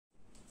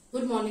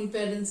Good morning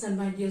parents and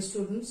my dear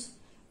students.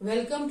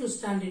 Welcome to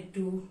Standard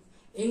 2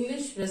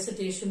 English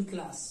Recitation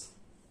class.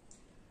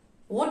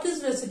 What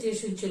is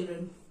recitation,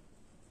 children?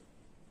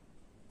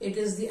 It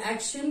is the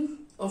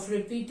action of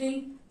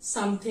repeating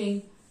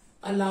something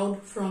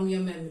aloud from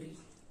your memory.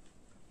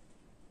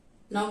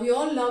 Now we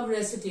all love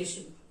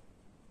recitation.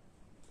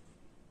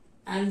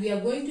 And we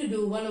are going to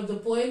do one of the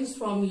poems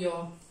from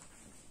your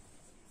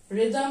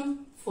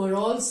Rhythm for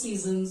All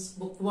Seasons,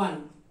 Book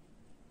 1.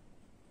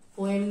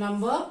 Poem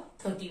number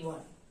 31.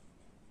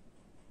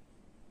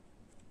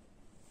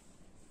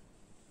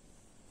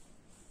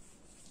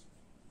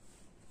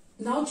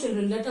 Now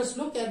children,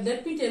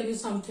 let me tell you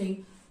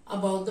something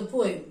about the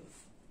poem.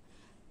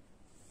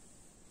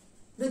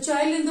 The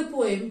child in the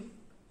poem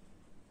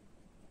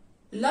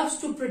loves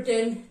to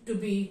pretend to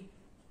be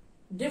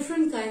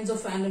different kinds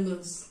of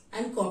animals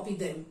and copy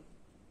them.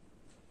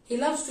 He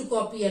loves to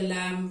copy a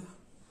lamb,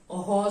 a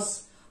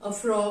horse, a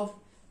frog,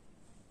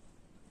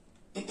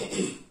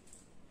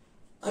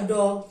 a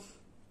dog,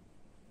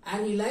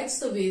 and he likes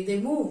the way they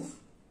move.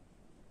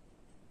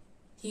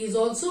 He is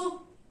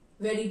also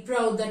very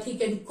proud that he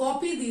can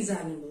copy these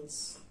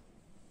animals.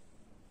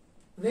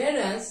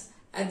 Whereas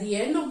at the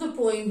end of the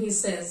poem he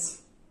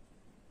says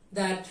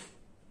that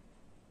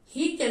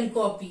he can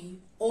copy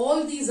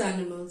all these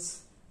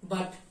animals,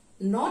 but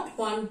not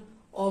one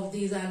of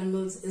these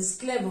animals is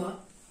clever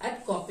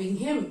at copying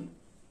him.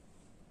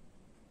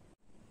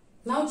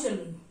 Now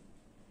children,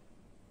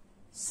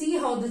 see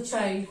how the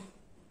child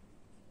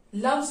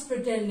loves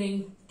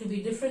pretending to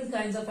be different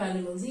kinds of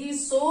animals. He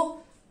is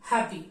so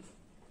happy.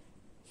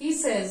 He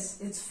says,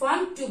 it's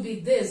fun to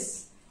be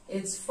this,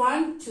 it's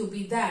fun to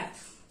be that.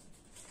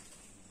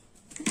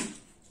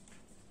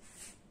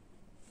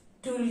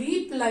 To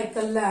leap like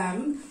a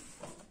lamb,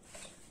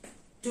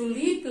 to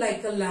leap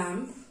like a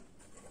lamb,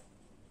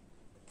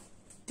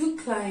 to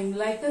climb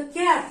like a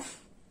cat,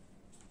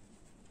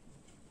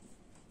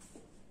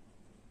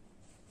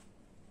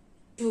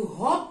 to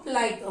hop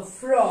like a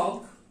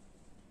frog,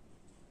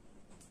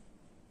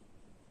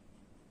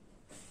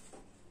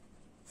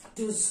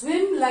 to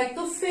swim like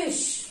a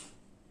fish,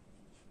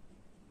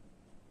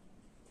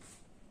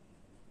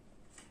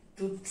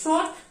 to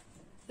trot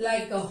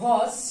like a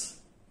horse,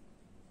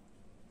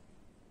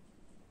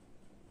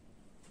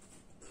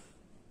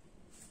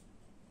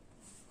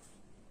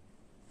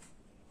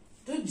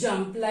 to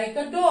jump like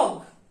a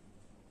dog.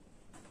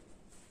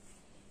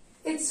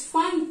 It's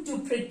fun to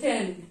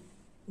pretend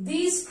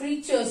these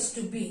creatures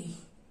to be,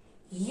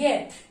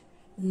 yet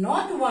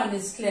not one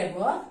is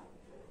clever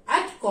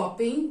at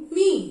copying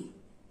me.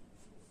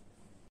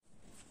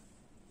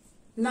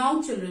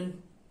 Now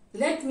children,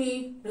 let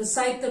me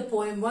recite the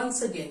poem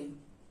once again.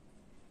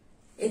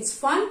 It's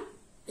fun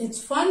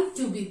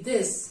to be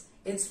this,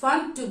 it's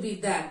fun to be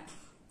that.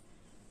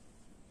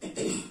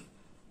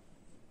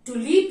 To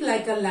leap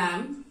like a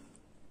lamb,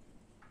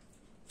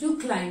 to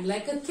climb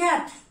like a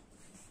cat,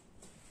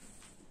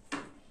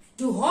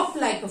 to hop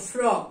like a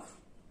frog,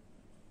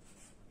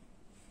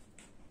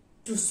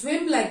 to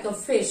swim like a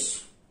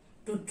fish,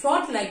 to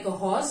trot like a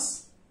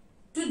horse,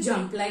 to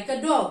jump like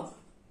a dog.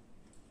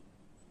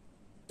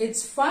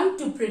 It's fun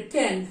to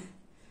pretend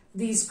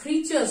these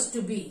creatures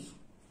to be,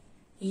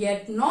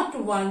 yet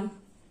not one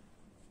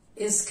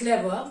is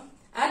clever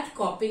at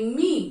copying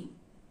me.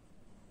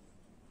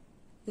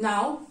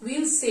 Now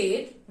we'll say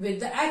it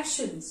with the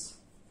actions.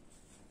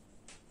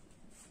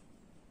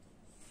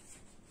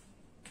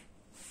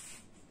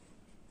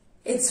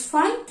 It's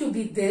fun to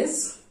be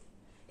this,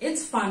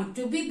 it's fun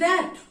to be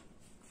that.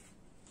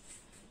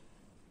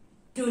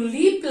 To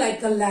leap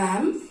like a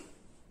lamb,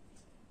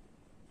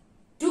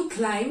 to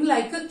climb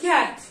like a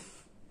cat,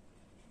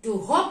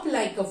 to hop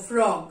like a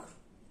frog,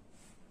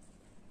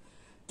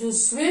 to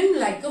swim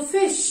like a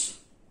fish,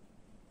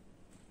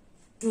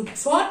 to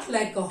trot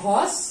like a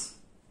horse,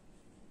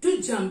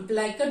 to jump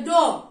like a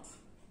dog.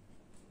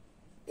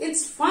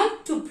 It's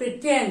fun to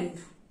pretend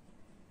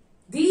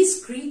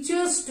these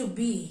creatures to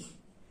be,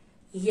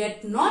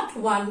 yet not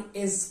one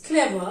is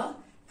clever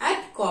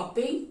at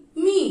copying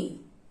me.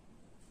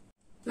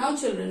 Now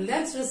children,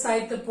 let's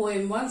recite the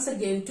poem once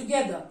again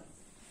together.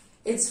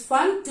 It's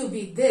fun to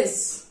be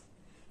this,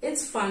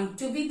 it's fun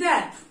to be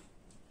that.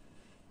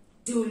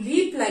 To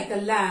leap like a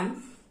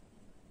lamb,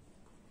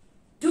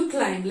 to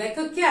climb like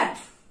a cat,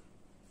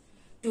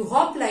 to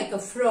hop like a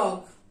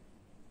frog,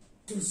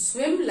 to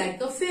swim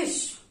like a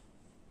fish,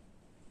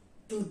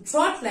 to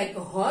trot like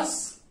a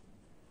horse,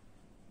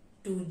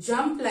 to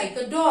jump like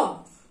a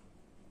dog.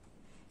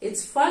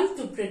 It's fun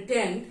to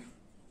pretend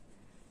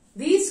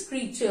these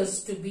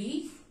creatures to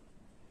be,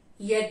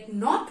 yet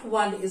not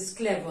one is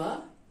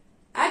clever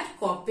at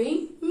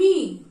copying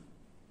me.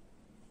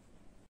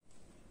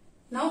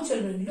 Now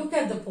children, look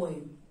at the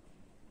poem.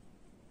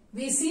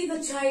 We see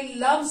the child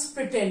loves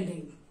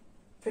pretending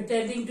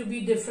to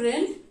be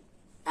different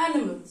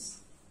animals.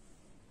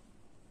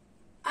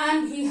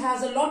 And he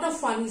has a lot of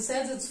fun. He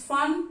says it's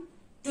fun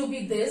to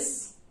be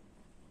this,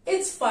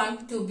 it's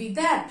fun to be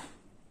that.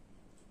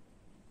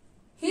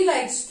 He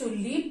likes to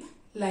leap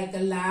like a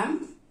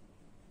lamb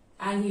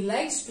and he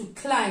likes to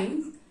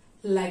climb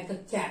like a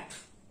cat.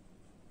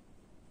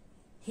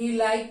 He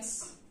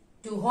likes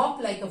to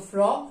hop like a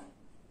frog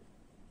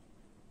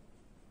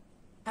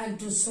and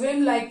to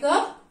swim like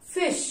a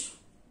fish,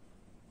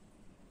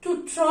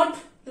 to trot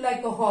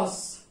like a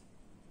horse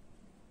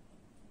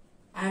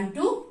and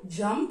to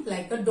jump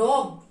like a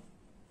dog.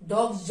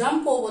 Dogs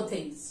jump over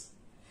things.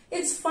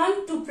 It's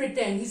fun to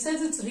pretend. He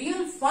says it's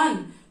real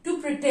fun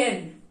to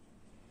pretend.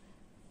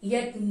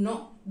 Yet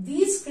no,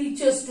 these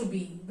creatures to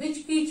be.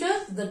 Which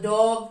creatures? The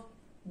dog,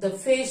 the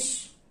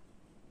fish,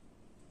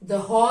 the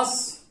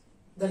horse,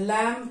 the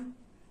lamb,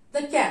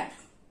 the cat.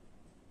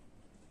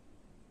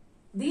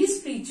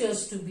 These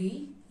creatures to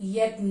be,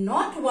 yet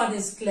not one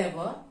is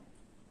clever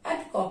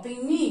at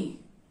copying me.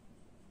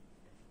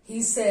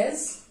 He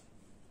says,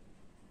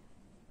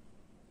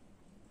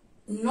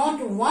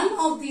 not one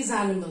of these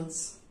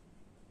animals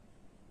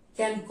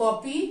can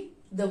copy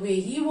the way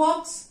he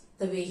walks,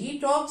 the way he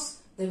talks,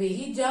 the way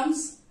he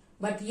jumps,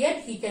 but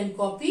yet he can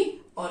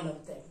copy all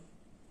of them.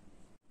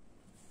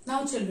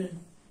 Now children,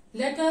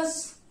 let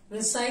us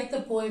recite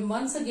the poem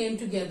once again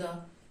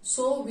together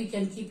so we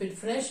can keep it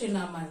fresh in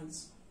our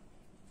minds.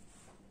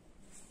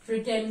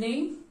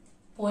 Pretending,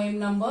 poem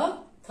number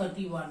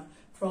 31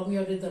 from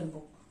your rhythm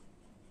book.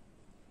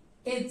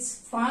 It's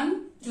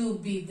fun to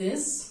be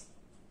this.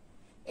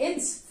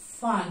 It's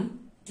fun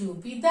to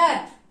be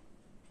that.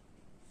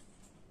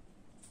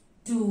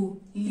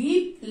 To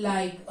leap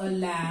like a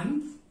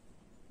lamb.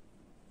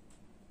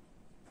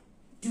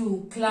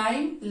 To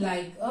climb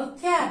like a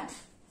cat.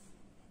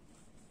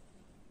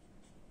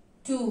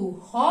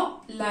 To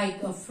hop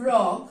like a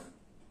frog.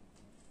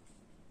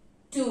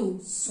 To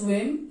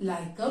swim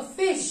like a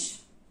fish.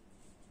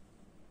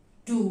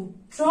 To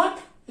trot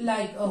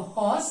like a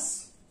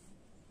horse.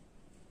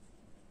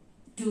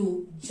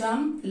 To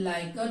jump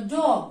like a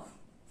dog.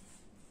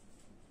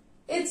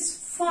 It's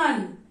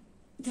fun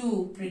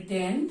to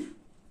pretend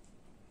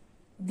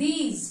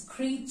these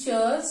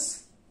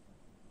creatures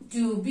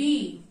to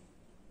be,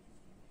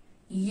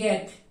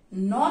 yet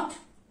not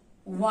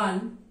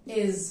one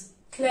is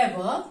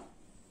clever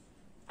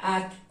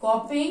at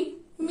copying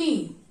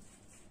me.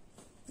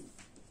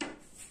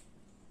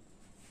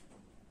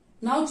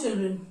 Now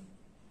children,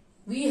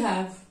 we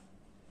have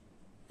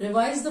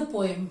revised the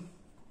poem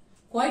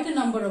quite a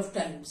number of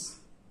times.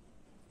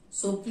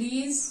 So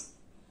please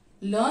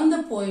learn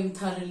the poem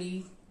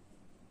thoroughly.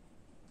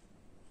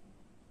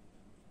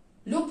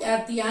 Look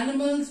at the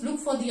animals, look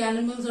for the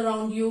animals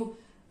around you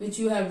which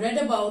you have read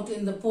about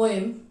in the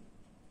poem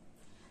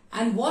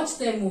and watch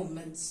their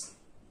movements.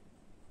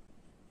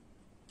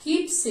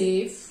 Keep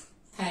safe.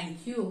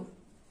 Thank you.